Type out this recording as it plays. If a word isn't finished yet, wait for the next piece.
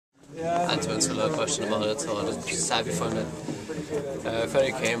had to answer a lot of questions about it, so I was just happy for him that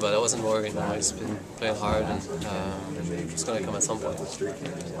finally came, but I wasn't worried. He's been playing hard, and it's going to come at some point.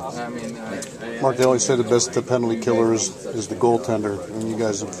 Mark, they always say the best penalty killer is the goaltender, and you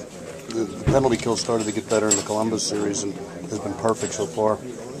guys have the penalty kill started to get better in the Columbus series and has been perfect so far.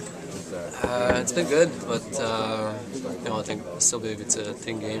 It's been good, but I think I still believe it's a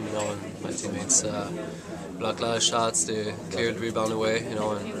team game. And my teammates blocked a lot of shots. They cleared the rebound away, and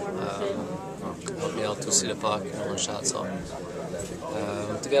helped me out to see the puck and shot. So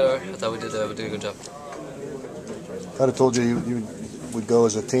together, I thought we did a good job. I'd have told you would go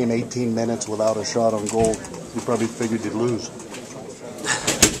as a team 18 minutes without a shot on goal. You probably figured you'd lose.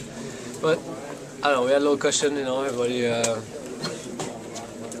 But I don't know. We had a little cushion. Everybody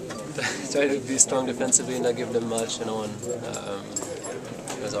tried to be strong defensively and not give them much. And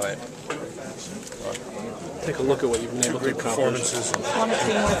it was all right. Take a look at what you've been able to accomplish. Performances in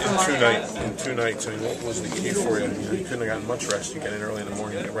two nights. I mean, what was the key for you? You couldn't have gotten much rest. You get in early in the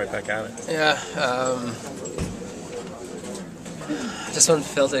morning and get right back at it. Yeah. This one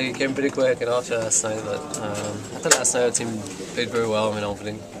felt like it came pretty quick after last night, but I thought last night our team played very well. We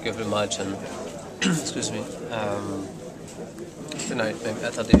didn't give them much, and excuse me. Tonight, I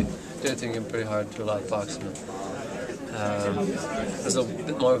thought they did think pretty hard through a lot of pucks. It was a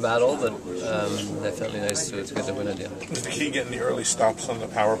bit more of a battle, but definitely nice to get the win at the end. Was the key getting the early stops on the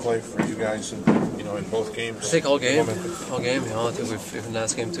power play for you guys, in both games? I think all game. I think even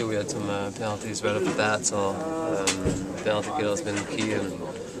last game too, we had some penalties right off the bat, so penalty kill has been key, and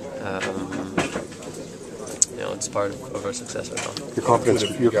it's part of our success right now.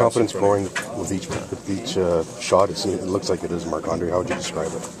 Your confidence growing with each shot. It looks like it is, Marc-André. How would you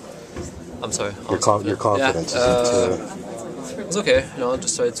describe it? I'm sorry. Your confidence. Yeah, it's okay.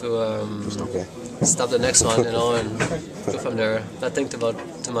 Just try to stop the next one, and go from there. Not think too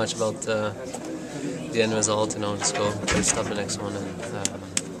much about the end result. Just go stop the next one, and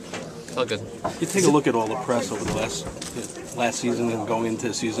felt good. You take a look at all the press over the last season and going into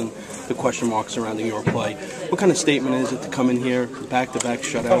the season, the question marks surrounding your play. What kind of statement is it to come in here, back-to-back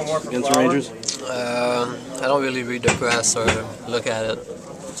shutouts against the Rangers? I don't really read the press or look at it,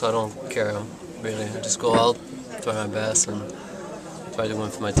 so I don't care really. I just go out, try my best, and try to win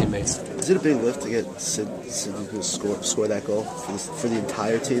for my teammates. Is it a big lift to get Sid to score that goal for the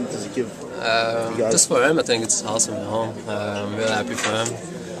entire team? Does it give you guys? Just for him, I think it's awesome. I'm really happy for him.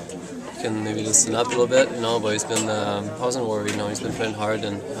 He can maybe loosen up a little bit, but he's been. I wasn't worried. He's been playing hard,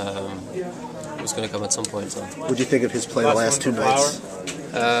 and it was going to come at some point. So. What do you think of his play the last two nights?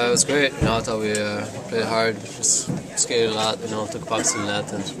 It was great. I thought we played hard, just skated a lot. Took pucks in the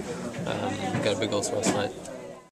net, and got a big goal for us tonight.